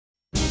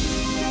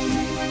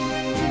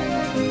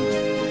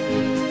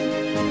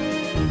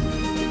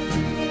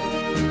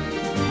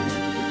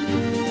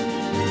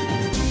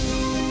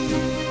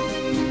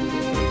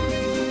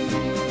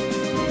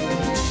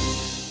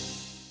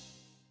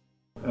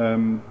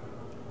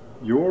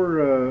Your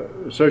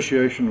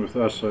association with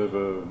us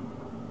over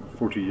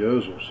 40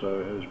 years or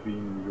so has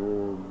been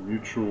your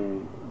mutual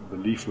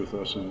belief with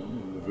us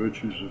in the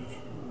virtues of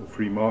the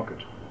free market.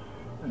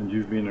 And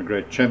you've been a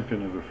great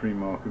champion of the free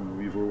market, and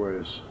we've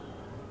always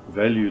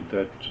valued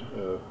that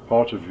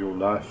part of your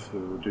life,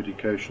 the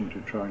dedication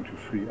to trying to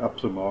free up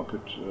the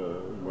market.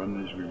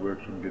 One is we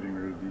worked on getting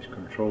rid of these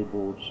control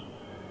boards.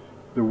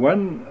 The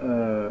one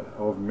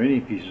of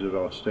many pieces of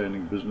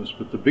outstanding business,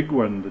 but the big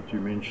one that you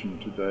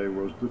mentioned today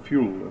was the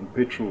fuel and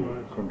petrol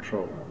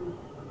control.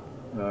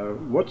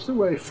 What's the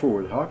way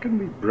forward? How can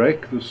we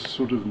break this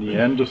sort of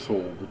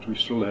Neanderthal that we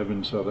still have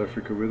in South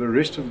Africa, where the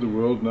rest of the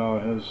world now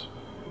has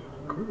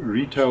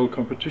retail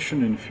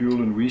competition in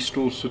fuel, and we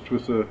still sit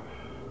with a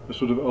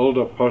sort of old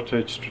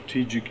apartheid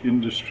strategic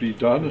industry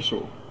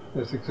dinosaur?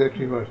 That's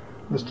exactly right.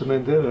 Mr.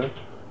 Mandela,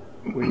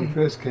 when he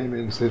first came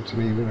in, said to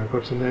me, when I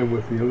got to know him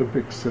with the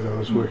Olympics that I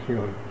was working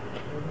on,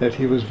 that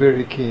he was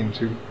very keen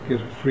to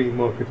get a free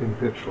market in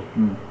petrol.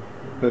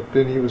 But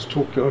then he was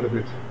talked out of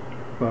it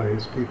by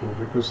his people,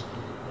 because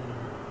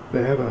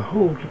they have a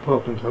whole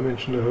department, I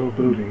mentioned a whole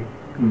building,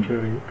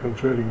 controlling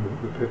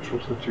the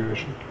petrol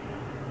situation.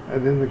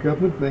 And then the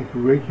government make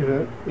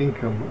regular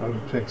income out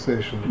of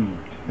taxation.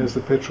 As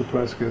the petrol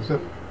price goes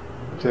up,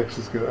 the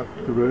taxes go up,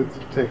 the road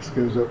tax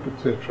goes up,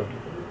 etc.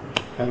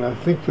 And I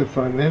think the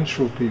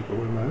financial people,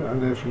 and I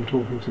know from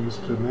talking to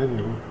Mr.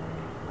 Manuel,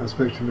 I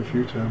spoke to him a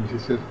few times, he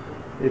said,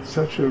 it's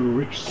such a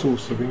rich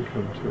source of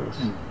income to us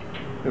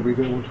that we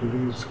don't want to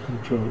lose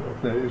control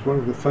of that. It's one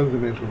of the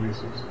fundamental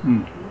reasons.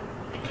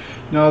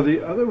 Now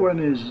the other one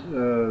is,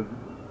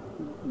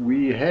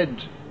 we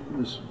had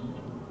this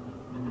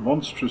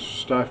monstrous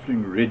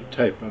stifling red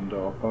tape under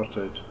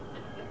apartheid.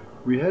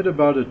 We had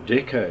about a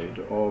decade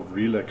of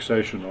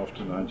relaxation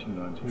after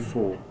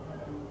 1994,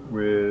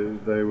 where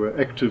they were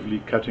actively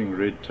cutting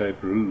red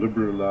tape,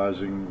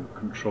 liberalizing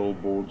control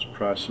boards,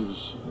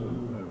 prices,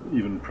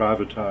 even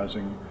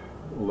privatizing,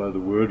 although the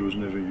word was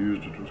never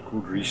used. It was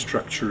called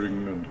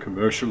restructuring and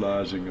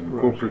commercializing and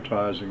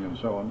corporatizing and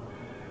so on.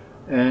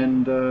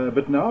 And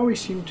but now we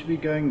seem to be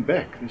going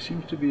back. There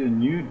seems to be a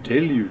new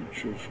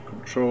deluge of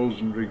controls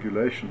and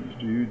regulations.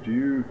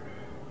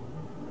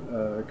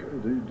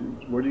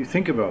 What do you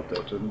think about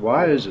that, and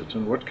why is it,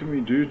 and what can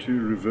we do to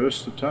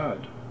reverse the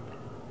tide?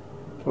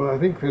 Well, I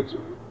think that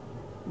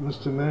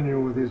Mr.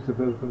 Manuel, with his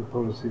development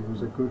policy,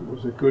 was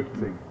a good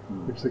thing,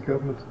 which the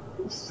government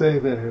say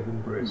they have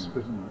embraced,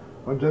 but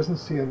one doesn't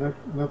see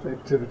enough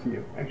activity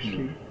in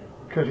actually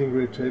cutting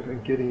red tape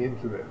and getting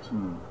into that.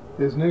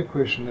 There's no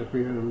question that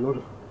we had a lot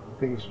of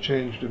things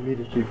changed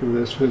immediately for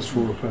those first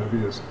 4 or 5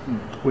 years.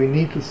 We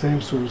need the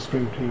same sort of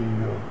spring cleaning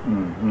now.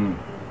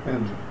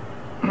 And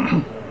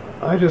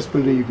I just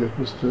believe that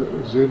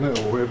Mr. Zuma,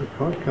 or whoever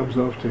comes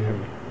after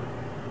him,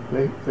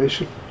 they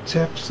should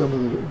tap some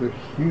of the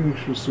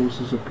huge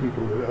resources of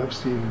people that I've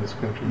seen in this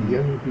country,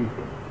 young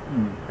people,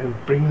 and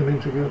bring them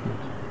into government.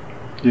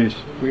 Yes.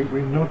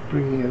 We're not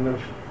bringing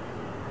enough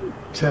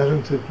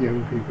talented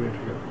young people into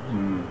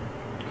government.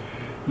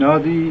 Now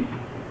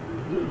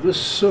this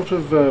sort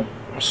of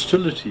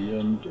hostility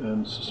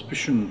and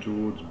suspicion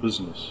towards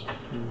business,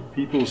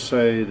 people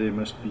say there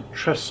must be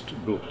trust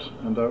built,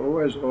 and I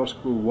always ask,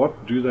 well,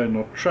 what do they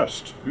not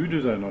trust? Who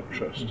do they not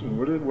trust? And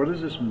what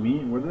does this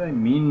mean? What do they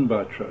mean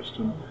by trust?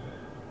 And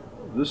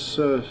this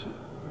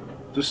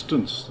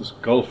distance, this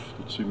gulf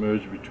that's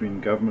emerged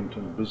between government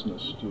and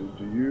business, do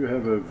you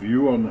have a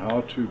view on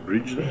how to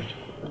bridge that?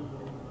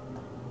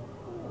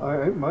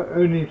 My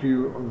only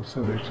view on the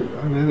subject,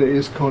 I know there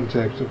is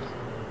contact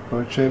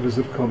by chambers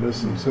of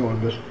commerce and so on,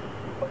 but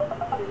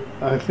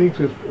I think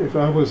that if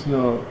I was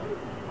now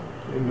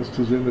in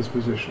Mr. Zuma's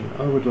position,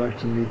 I would like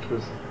to meet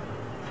with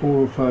 4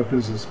 or 5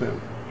 businessmen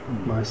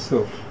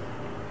myself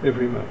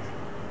every month.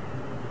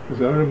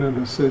 Because I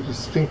remember so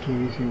distinctly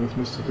meeting with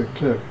Mr. de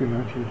Klerk in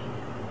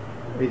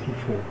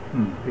 1984,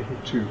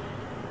 82,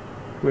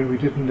 when we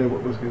didn't know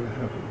what was going to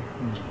happen.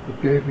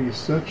 It gave me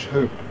such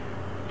hope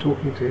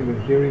talking to him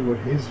and hearing what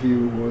his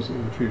view was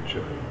in the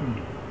future,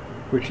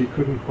 which he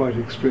couldn't quite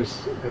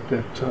express at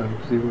that time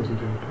because he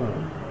wasn't in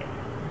power.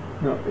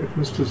 Now, if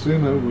Mr.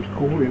 Zuma would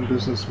call in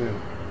businessmen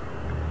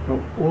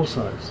from all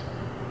sides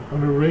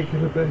on a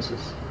regular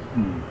basis,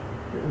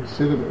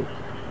 instead of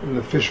an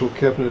official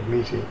cabinet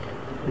meeting,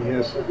 he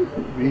has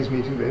these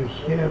meetings and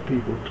hear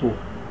people talk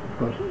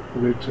about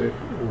red tape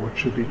or what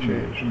should be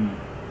changed.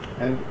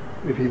 And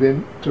if he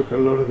then took a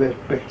lot of that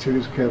back to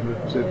his cabinet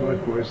and said,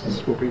 right boys, this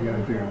is what we're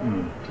going to do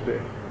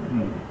today.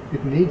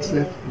 It needs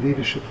that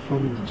leadership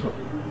from the top.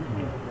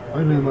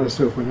 I know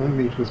myself, when I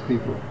meet with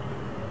people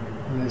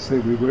and they say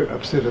we were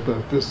upset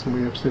about this and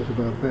we're upset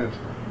about that,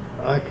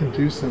 I can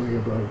do something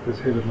about it as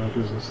head of my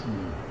business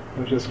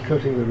by just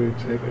cutting the red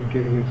tape and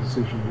getting a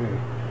decision made.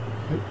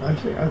 I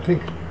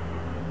think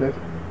that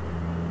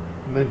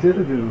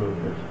Mandela did a lot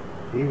of that.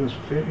 He was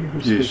very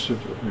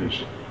restrictive of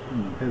people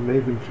and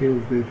made them feel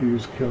their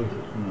views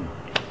counted.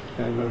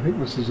 And I think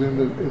Mr.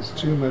 Zuma is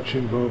too much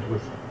involved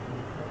with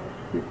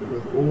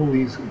all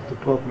these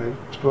department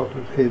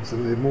heads,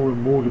 and there are more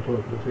and more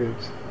department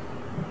heads,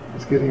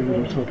 it's getting a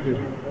little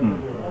top-heavy.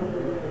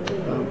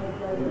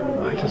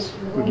 I just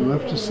would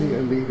love to see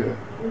a leader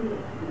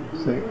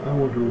saying, I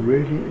want to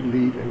really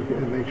lead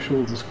and make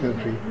sure this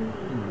country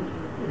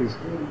is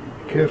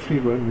carefully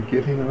run. We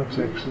get in our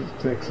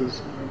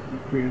taxes,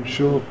 we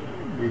ensure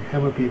we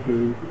hammer people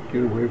who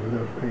get away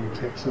without paying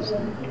taxes,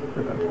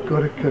 and I've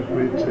got to cut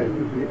red tape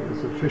and be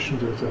as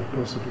efficient as I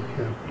possibly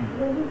can.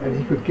 And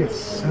he could get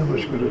so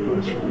much good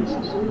advice from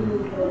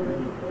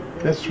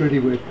business. That's really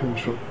where it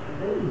comes from,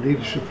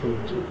 leadership from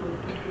it.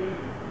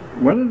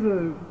 One of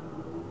the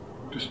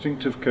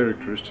distinctive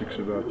characteristics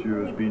about you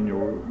has been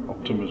your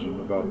optimism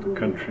about the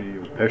country,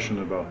 your passion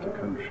about the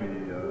country,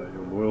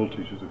 your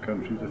loyalty to the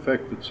country, the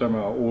fact that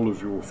somehow all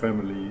of your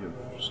family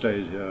have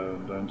stayed here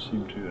and don't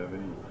seem to have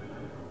any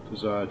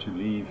desire to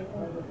leave.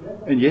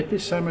 And yet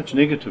there's so much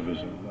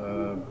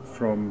negativism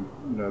from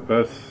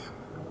both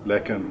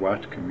black and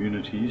white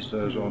communities.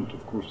 Those aren't,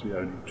 of course, the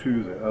only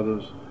two, there are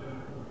others.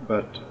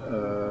 But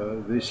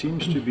there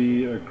seems to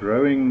be a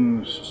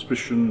growing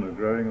suspicion, a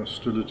growing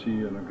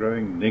hostility, and a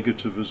growing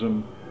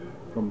negativism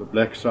from the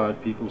black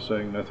side, people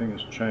saying nothing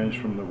has changed,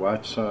 from the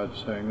white side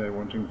saying they're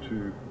wanting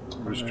to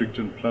restrict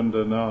and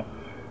plunder. Now,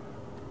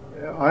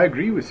 I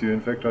agree with you.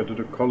 In fact, I did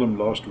a column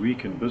last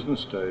week in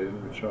Business Day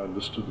in which I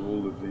listed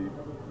all of the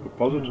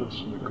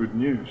positives and the good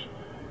news.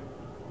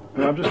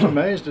 And I'm just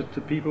amazed that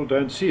the people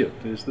don't see it.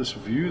 There's this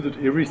view that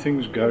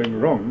everything's going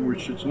wrong,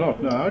 which it's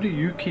not. Now, how do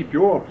you keep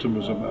your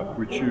optimism up,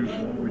 which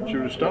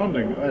you're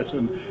astounding at,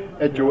 and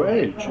at your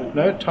age? At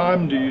no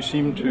time do you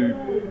seem to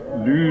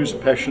lose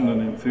passion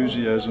and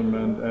enthusiasm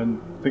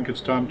and think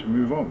it's time to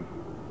move on.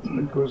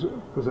 Because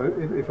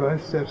if I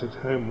sat at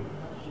home,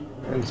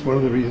 and it's one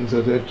of the reasons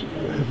I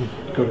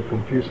haven't got a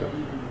computer,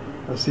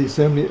 I see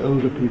so many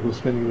older people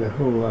spending their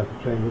whole life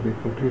playing with their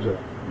computer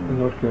and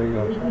not going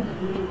out.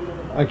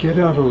 I get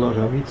out a lot.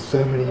 I meet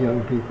so many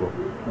young people.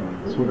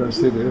 That's what I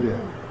said earlier.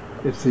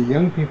 It's the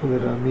young people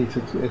that I meet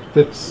at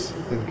Wits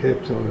in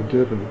Cape Town and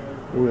Durban,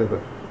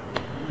 wherever,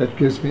 that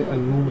gives me an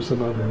enormous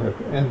amount of hope.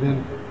 And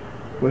then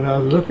when I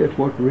look at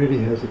what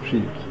really has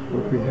achieved,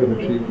 what we have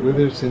achieved,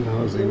 whether it's in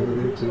housing,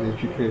 whether it's in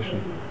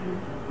education,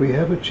 we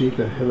have achieved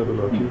a hell of a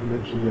lot. You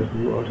mentioned that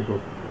in your article.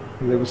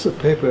 And there was a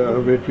paper I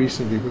read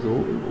recently with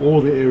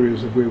all the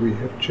areas of where we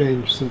have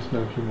changed since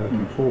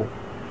 1994.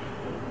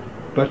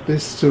 But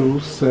there's still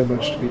so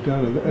much to be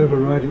done, and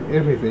overriding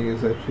everything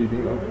is that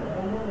feeling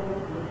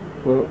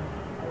of, well,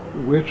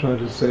 we're trying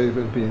to save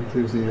and be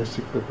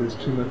enthusiastic, but there's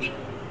too much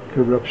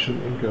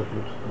corruption in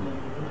government.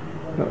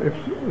 Now,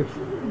 if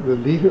the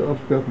leader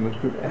of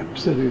government could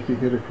absolutely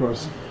get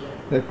across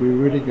that we're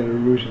really going to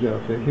root it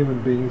out. They're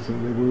human beings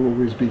and there will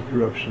always be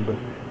corruption, but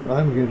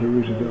I'm going to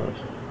root it out.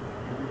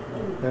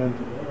 And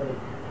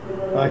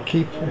I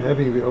keep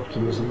having the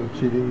optimism and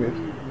feeling that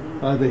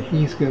either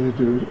he's going to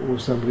do it or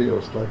somebody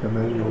else, like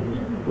Emmanuel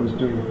was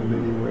doing it in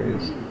many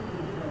ways.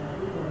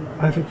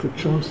 I think the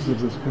chances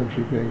of this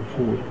country going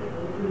forward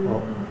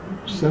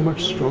are so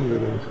much stronger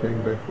than it's going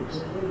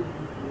backwards.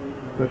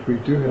 But we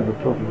do have a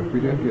problem. If we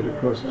don't get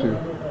across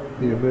to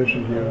the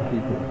emergent young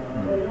people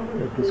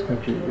that this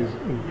country is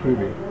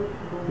improving,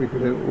 we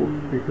could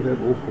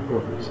have awful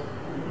problems.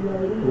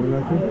 When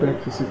I think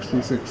back to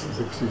 66,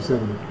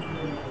 67,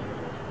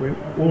 when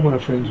all my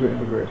friends were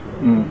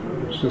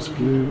immigrating, it's just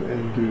gloom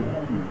and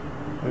doom.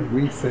 And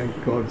we,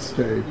 thank God,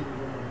 stayed.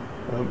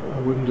 I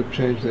wouldn't have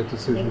changed that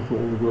decision for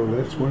all the world.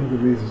 That's one of the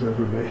reasons I've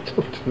remained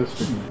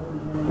optimistic.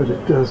 But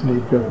it does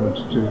need government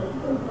to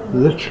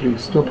literally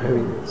stop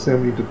having so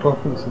many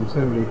departments and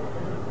so many,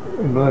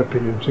 in my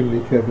opinion, too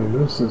many cabinet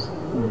ministers.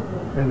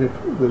 And if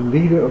the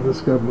leader of this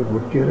government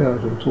would get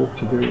out and talk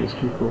to various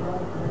people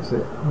and say,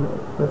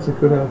 oh, that's a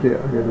good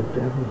idea, I'm going to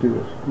damn do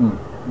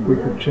it. We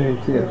could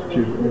change the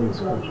attitude in this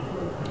country.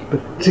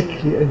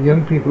 Particularly, and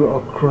young people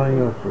are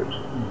crying out for it.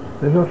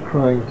 They're not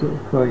crying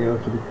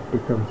out to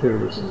become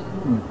terrorists.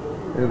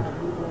 And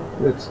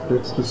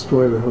let's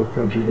destroy the whole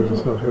country because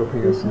it's not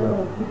helping us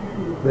enough.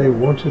 They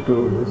want to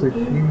build. There's a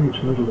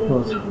huge middle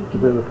class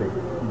developing.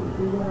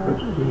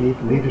 But we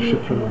need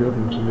leadership from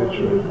government to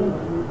nurture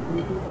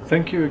it.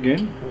 Thank you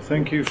again.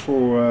 Thank you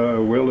for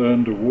a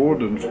well-earned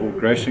award and for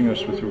gracing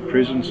us with your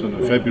presence and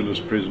a fabulous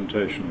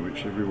presentation,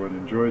 which everyone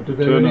enjoyed. The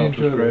turnout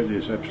was great.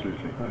 Yes,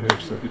 absolutely. I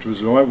hope so. It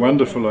was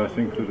wonderful. I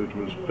think that it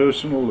was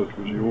personal. It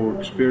was your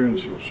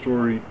experience, your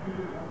story,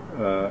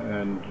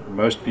 and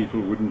most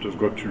people wouldn't have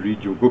got to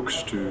read your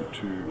books to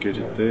get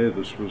it there.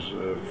 This was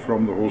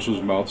from the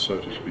horse's mouth, so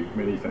to speak.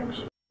 Many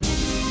thanks.